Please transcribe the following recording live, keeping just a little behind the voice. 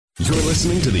You're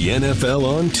listening to the NFL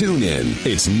on TuneIn.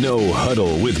 It's No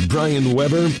Huddle with Brian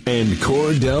Weber and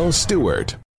Cordell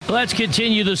Stewart. Let's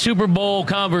continue the Super Bowl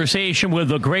conversation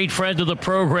with a great friend of the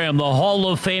program, the Hall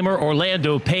of Famer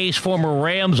Orlando Pace, former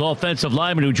Rams offensive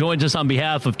lineman who joins us on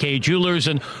behalf of Kay Jewelers.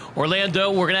 And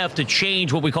Orlando, we're going to have to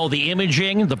change what we call the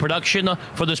imaging, the production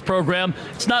for this program.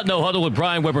 It's not No Huddle with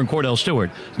Brian Weber and Cordell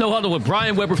Stewart. It's No Huddle with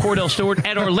Brian Weber, Cordell Stewart,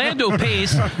 and Orlando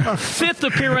Pace. Fifth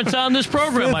appearance on this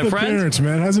program, my friend. Appearance,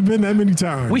 man. Hasn't been that many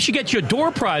times. We should get you a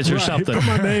door prize or something. Put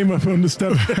my name up on the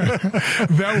stuff.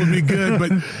 That would be good.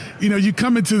 But, you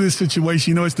come into this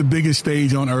situation, it's the biggest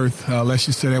stage on earth. Let's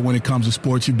just say that when it comes to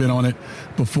sports. You've been on it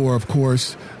before, of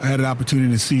course. I had an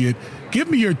opportunity to see it. Give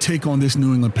me your take on this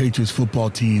New England Patriots football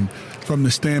team from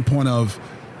the standpoint of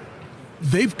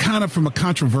they've kind of, from a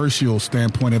controversial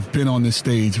standpoint, have been on this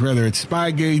stage, whether it's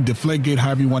Spygate, Deflategate,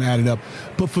 however you want to add it up.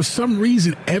 But for some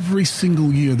reason, every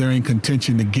single year they're in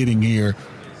contention to getting here.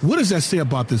 What does that say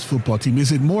about this football team?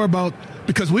 Is it more about,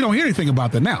 because we don't hear anything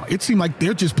about them now. It seemed like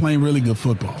they're just playing really good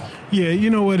football. Yeah, you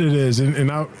know what it is. And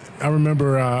I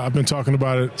remember I've been talking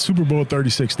about it. Super Bowl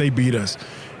 36, they beat us.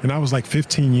 And I was like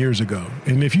 15 years ago.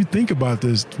 And if you think about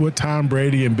this, what Tom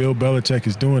Brady and Bill Belichick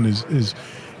is doing is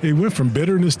it went from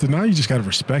bitterness to now you just got to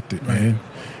respect it, man.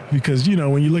 Because,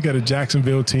 when you look at a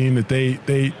Jacksonville team that they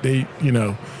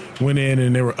went in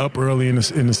and they were up early in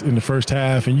the first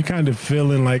half, and you kind of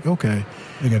feeling like, okay,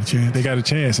 they got a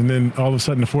chance. And then all of a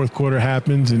sudden the fourth quarter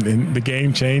happens and the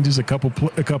game changes, a couple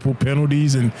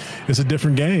penalties, and it's a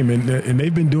different game. And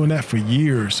they've been doing that for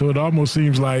years. So it almost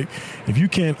seems like if you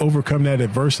can't overcome that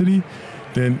adversity,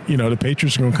 then, the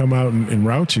Patriots are going to come out and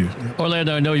rout you.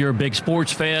 Orlando, I know you're a big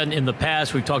sports fan. In the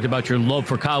past, we've talked about your love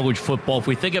for college football. If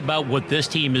we think about what this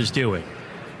team is doing,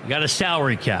 you got a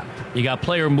salary cap. You got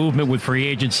player movement with free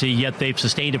agency, yet they've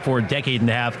sustained it for a decade and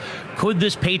a half. Could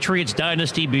this Patriots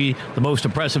dynasty be the most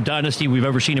impressive dynasty we've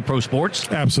ever seen in pro sports?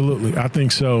 Absolutely. I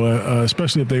think so,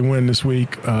 especially if they win this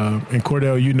week. And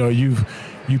Cordell,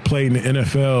 you played in the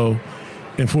NFL,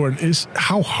 and it's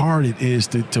how hard it is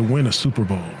to win a Super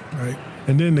Bowl. Right.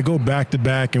 And then to go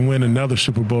back-to-back and win another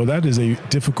Super Bowl, that is a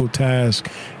difficult task.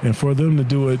 And for them to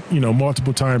do it,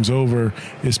 multiple times over,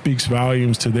 it speaks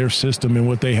volumes to their system and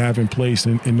what they have in place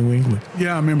in New England.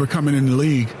 Yeah, I remember coming in the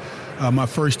league my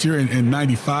first year in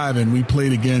 95, and we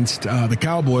played against the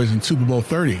Cowboys in Super Bowl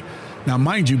 30. Now,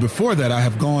 mind you, before that,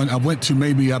 I went to,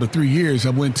 maybe out of 3 years,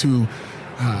 I went to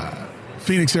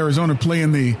Phoenix, Arizona, play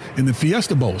in the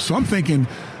Fiesta Bowl. So I'm thinking,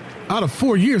 out of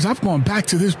 4 years, I've gone back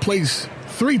to this place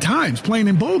 3 times playing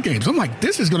in bowl games. I'm like,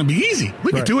 this is going to be easy.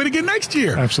 We can do it again next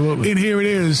year. Absolutely. And here it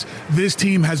is. This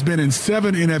team has been in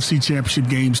 7 NFC Championship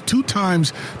games, 2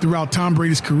 times throughout Tom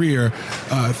Brady's career.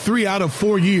 3 out of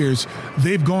 4 years,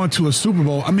 they've gone to a Super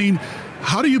Bowl. I mean,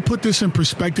 how do you put this in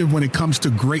perspective when it comes to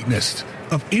greatness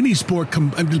of any sport,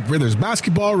 whether it's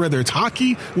basketball, whether it's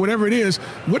hockey, whatever it is?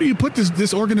 What do you put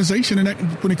this organization in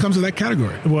when it comes to that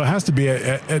category? Well, it has to be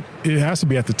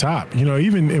at the top.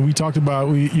 And we talked about,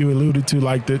 you alluded to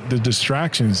like the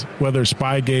distractions, whether it's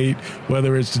Spygate,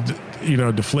 whether it's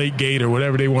Deflategate or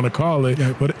whatever they want to call it.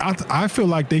 Yeah. But I feel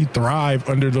like they thrive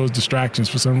under those distractions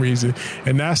for some reason,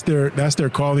 and that's their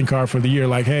calling card for the year.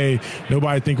 Like, hey,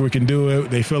 nobody think we can do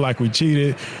it. They feel like we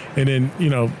cheated, and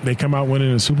then they come out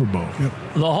winning the Super Bowl. Yep.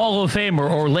 The Hall of Famer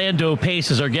Orlando Pace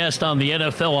is our guest on the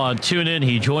NFL on TuneIn.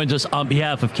 He joins us on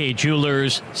behalf of Kay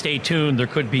Jewelers. Stay tuned. There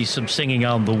could be some singing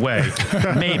on the way.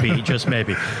 Maybe, just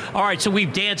maybe. All right, so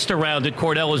we've danced around it.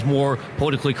 Cordell is more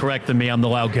politically correct than me. I'm the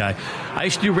loud guy. I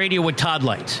used to do radio with Todd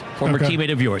Light, former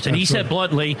teammate of yours. And he said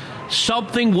bluntly,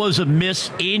 something was amiss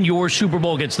in your Super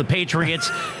Bowl against the Patriots.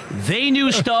 They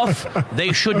knew stuff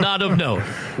they should not have known.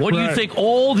 What do you think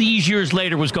all these years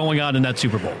later was going on in that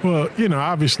Super Bowl? Well,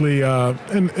 obviously,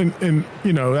 and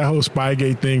that whole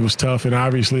Spygate thing was tough, and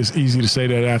obviously it's easy to say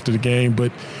that after the game,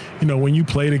 but when you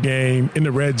play the game in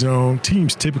the red zone,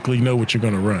 teams typically know what you're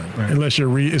going to run, unless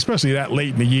you're especially that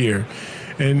late in the year.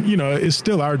 And, it's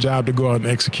still our job to go out and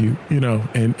execute,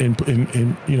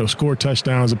 and score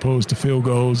touchdowns opposed to field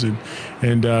goals and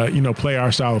play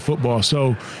our style of football.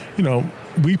 So,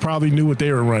 we probably knew what they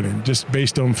were running just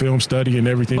based on film study and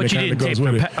everything that kind of goes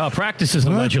with it. Practices,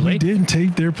 allegedly. We didn't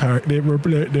tape their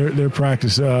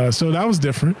practice. So that was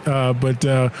different. But what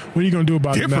are you going to do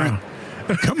about it now?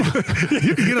 Come on.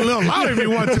 You can get a little louder if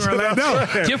you want to,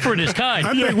 Orlando. Different is kind.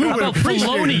 I think we would appreciate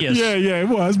felonious? Yeah, it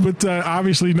was. But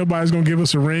obviously nobody's going to give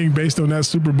us a ring based on that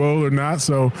Super Bowl or not.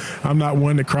 So I'm not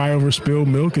one to cry over spilled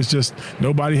milk. It's just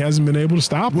nobody hasn't been able to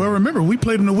stop them. Well, remember, we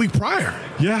played them the week prior.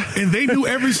 Yeah. And they knew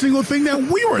every single thing that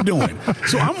we were doing.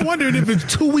 So I'm wondering if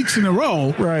it's 2 weeks in a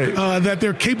row that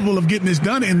they're capable of getting this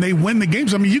done and they win the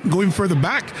games. I mean, you can go even further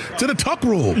back to the Tuck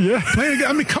rule. Yeah.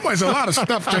 I mean, come on, there's a lot of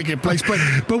stuff taking place.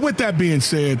 But with that being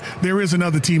said, there is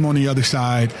another team on the other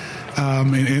side.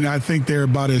 And I think they're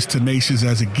about as tenacious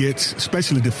as it gets,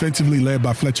 especially defensively, led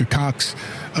by Fletcher Cox,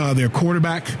 their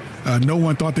quarterback. No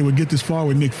one thought they would get this far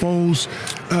with Nick Foles.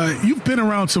 You've been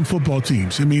around some football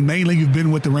teams. I mean, mainly you've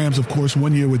been with the Rams, of course,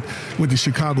 1 year with the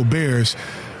Chicago Bears.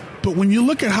 But when you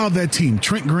look at how that team,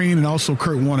 Trent Green and also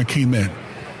Kurt Warner came in,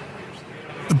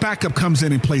 the backup comes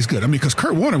in and plays good. I mean, because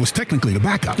Kurt Warner was technically the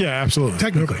backup. Yeah, absolutely.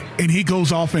 Technically. And he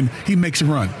goes off and he makes a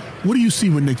run. What do you see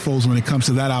with Nick Foles when it comes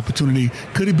to that opportunity?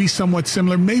 Could it be somewhat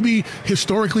similar? Maybe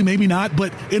historically, maybe not.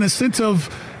 But in a sense of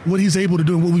what he's able to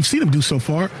do and what we've seen him do so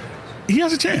far, he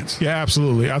has a chance. Yeah,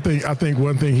 absolutely. I think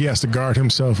one thing he has to guard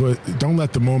himself with, don't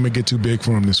let the moment get too big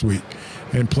for him this week.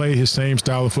 And play his same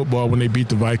style of football when they beat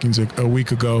the Vikings a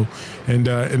week ago. And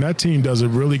that team does a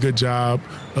really good job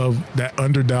of that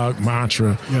underdog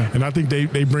mantra. Yeah. And I think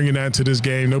they bring that into this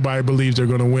game. Nobody believes they're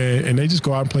going to win, and they just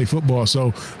go out and play football.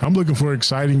 So I'm looking for an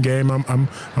exciting game.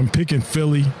 I'm picking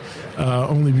Philly.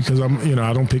 Only because I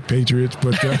don't pick Patriots,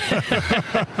 but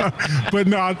but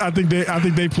no, I think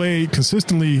they played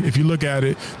consistently. If you look at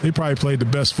it, they probably played the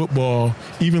best football,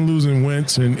 even losing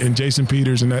Wentz and Jason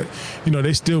Peters, and that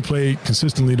they still played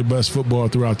consistently the best football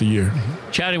throughout the year.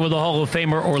 Chatting with the Hall of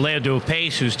Famer Orlando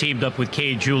Pace, who's teamed up with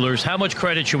Kay Jewelers. How much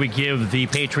credit should we give the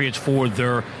Patriots for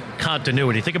their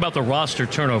continuity? Think about the roster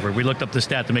turnover. We looked up the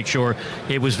stat to make sure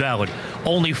it was valid.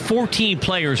 Only 14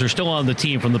 players are still on the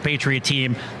team from the Patriot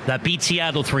team that beat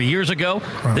Seattle 3 years ago.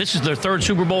 Wow. This is their third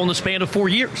Super Bowl in the span of 4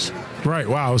 years. Right.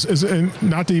 Wow. And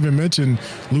not to even mention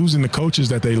losing the coaches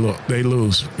that they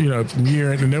lose, from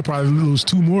year, and they'll probably lose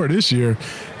 2 more this year.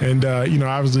 And,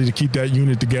 obviously to keep that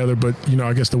unit together. But,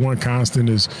 I guess the one constant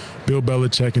is Bill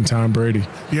Belichick and Tom Brady.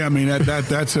 Yeah, I mean,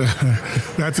 that's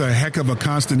a heck of a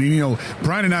constant.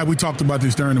 Brian and I, we talked about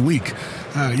this during the week.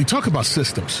 You talk about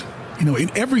systems.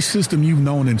 In every system you've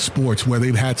known in sports where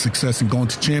they've had success and gone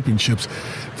to championships,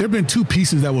 there have been 2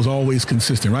 pieces that was always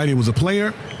consistent, right? It was a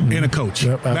player and a coach.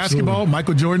 Yep, basketball,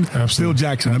 Michael Jordan, Phil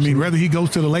Jackson. Absolutely. I mean, whether he goes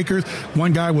to the Lakers,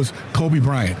 one guy was Kobe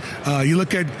Bryant. You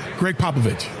look at Greg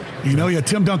Popovich. You had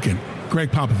Tim Duncan, Greg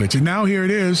Popovich. And now here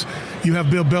it is, you have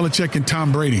Bill Belichick and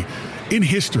Tom Brady. In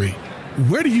history,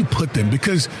 where do you put them?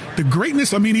 Because the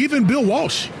greatness, I mean, even Bill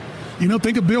Walsh.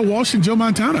 Think of Bill Walsh and Joe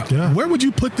Montana. Yeah. Where would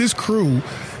you put this crew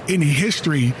in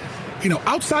history,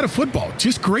 outside of football?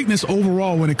 Just greatness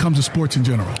overall when it comes to sports in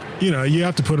general. You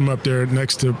have to put them up there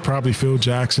next to probably Phil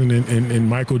Jackson and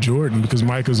Michael Jordan, because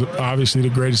Michael's obviously the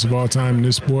greatest of all time in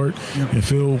this sport. Yep. And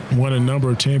Phil won a number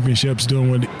of championships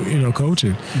doing what,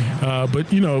 coaching. Mm-hmm.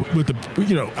 But, with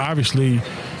the, obviously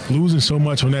losing so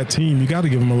much on that team, you got to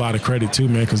give them a lot of credit too,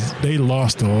 man, because they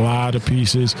lost a lot of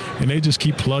pieces and they just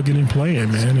keep plugging and playing,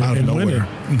 man, and winning.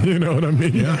 You know what I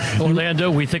mean? Yeah.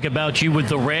 Orlando, we think about you with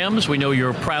the Rams. We know you're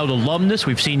a proud alumnus.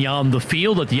 We've seen you on the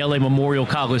field at the LA Memorial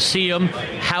Coliseum.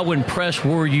 How impressed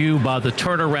were you by the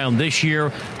turnaround this year?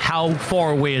 How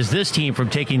far away is this team from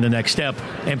taking the next step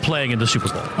and playing in the Super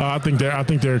Bowl? I think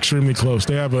they're extremely close.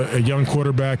 They have a young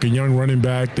quarterback, a young running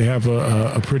back. They have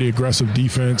a pretty aggressive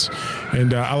defense,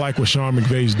 and I like what Sean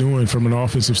McVay's doing from an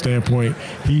offensive standpoint.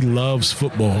 He loves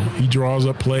football. He draws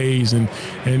up plays, and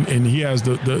he has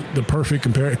the perfect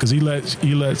comparison, because he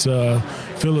lets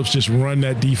Phillips just run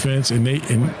that defense, and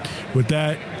with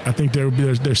that, I think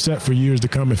they're set for years to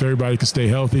come if everybody can stay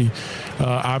healthy.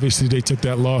 Obviously, they took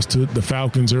that loss to the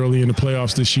Falcons early in the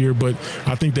playoffs this year, but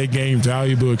I think they gained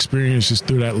valuable experiences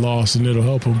through that loss, and it'll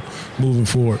help them moving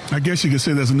forward. I guess you could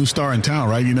say there's a new star in town,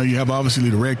 right? You have obviously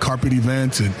the red carpet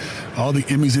events and all the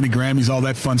Emmys and the Grammys, all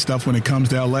that fun stuff when it comes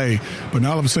to L.A. But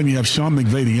now all of a sudden you have Sean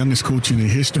McVay, the youngest coach in the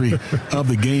history of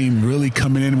the game, really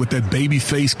coming in with that baby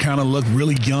face kind of look,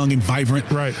 really young and vibrant.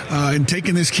 Right. And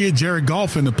taking this kid, Jared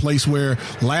Goff, in a place where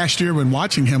last year when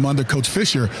watching him under Coach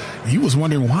Fisher, you was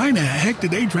wondering why in the heck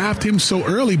did they draft him so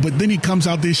early? But then he comes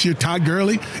out this year, Todd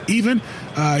Gurley, even.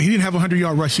 He didn't have a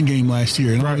 100-yard rushing game last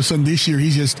year. And all of a sudden this year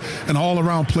he's just an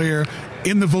all-around player.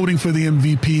 in the voting for the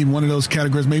MVP in one of those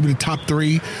categories, maybe the top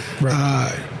 3.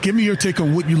 Right. Give me your take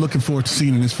on what you're looking forward to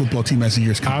seeing in this football team as the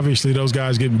years come. Obviously, those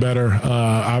guys getting better.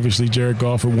 Obviously, Jared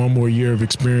Goff with one more year of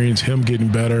experience, him getting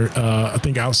better. I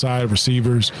think outside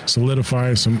receivers,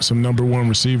 solidifying some number 1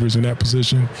 receivers in that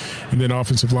position. And then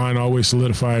offensive line always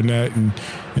solidifying that.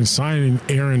 And signing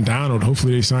Aaron Donald,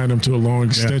 hopefully they sign him to a long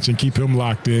extension, keep him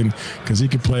locked in because he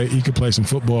could play some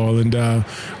football. And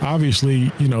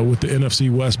obviously, you know, with the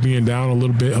NFC West being down a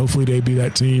little bit, hopefully they be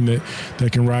that team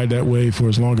that can ride that wave for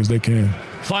as long as they can.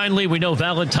 Finally, we know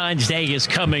Valentine's Day is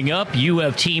coming up. You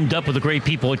have teamed up with the great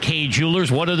people at Kay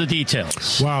Jewelers. What are the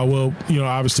details? Wow. Well, you know,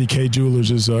 obviously Kay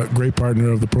Jewelers is a great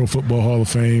partner of the Pro Football Hall of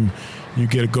Fame. You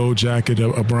get a gold jacket,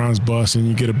 a bronze bust, and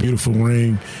you get a beautiful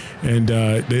ring. And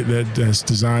that's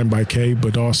designed by Kay,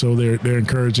 but also they're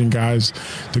encouraging guys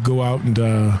to go out and,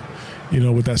 you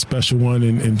know, with that special one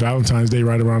and Valentine's Day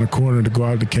right around the corner, to go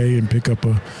out to Kay and pick up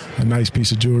a nice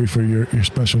piece of jewelry for your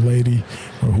special lady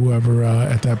or whoever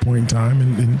at that point in time,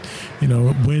 and you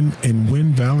know, win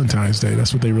Valentine's Day.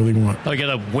 That's what they really want. I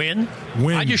got to win.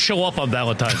 I just show up on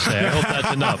Valentine's Day. I hope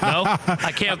that's enough. No,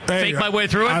 I can't fake my way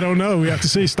through it. I don't know. We have to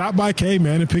see. Stop by Kay,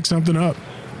 man, and pick something up.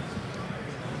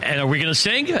 And are we going to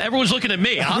sing? Everyone's looking at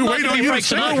me. I'm not going to be Frank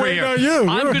Sinatra here. You.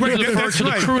 I'm going to defer to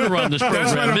the crooner on this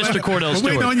program, Mr. Cordell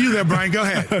Stewart. Waiting on you there, Brian. Go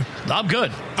ahead. I'm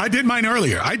good. I did mine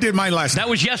earlier. I did mine last night. That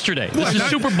was yesterday. This is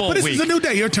Super Bowl week. This is a new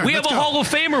day. Your turn. We have a Hall of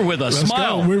Famer with us. Let's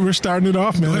Smile. Go. We're starting it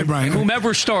off, man. Go ahead, Brian.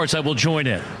 Whomever starts, I will join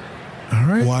in. All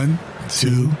right. 1,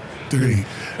 2, 3.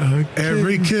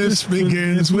 Every kiss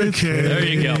begins with K. There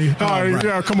you go. All right.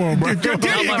 Yeah, come on, bro. There you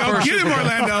go. Get him,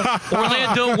 Orlando.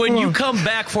 Orlando, when you come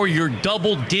back for your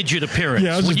double-digit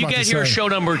appearance, when you get here, show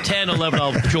number 10, 11,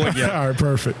 I'll join you. All right,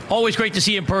 perfect. Always great to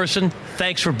see you in person.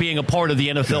 Thanks for being a part of the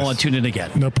NFL on Tune In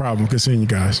again. No problem. Good seeing you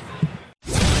guys.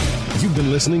 You've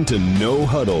been listening to No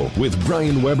Huddle with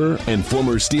Brian Weber and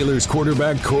former Steelers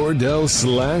quarterback Cordell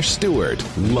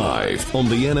 /Stewart, live on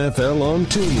the NFL on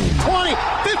TuneIn. 20,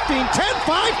 15, 10,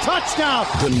 5, touchdown.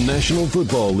 The National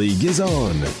Football League is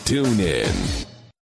on TuneIn.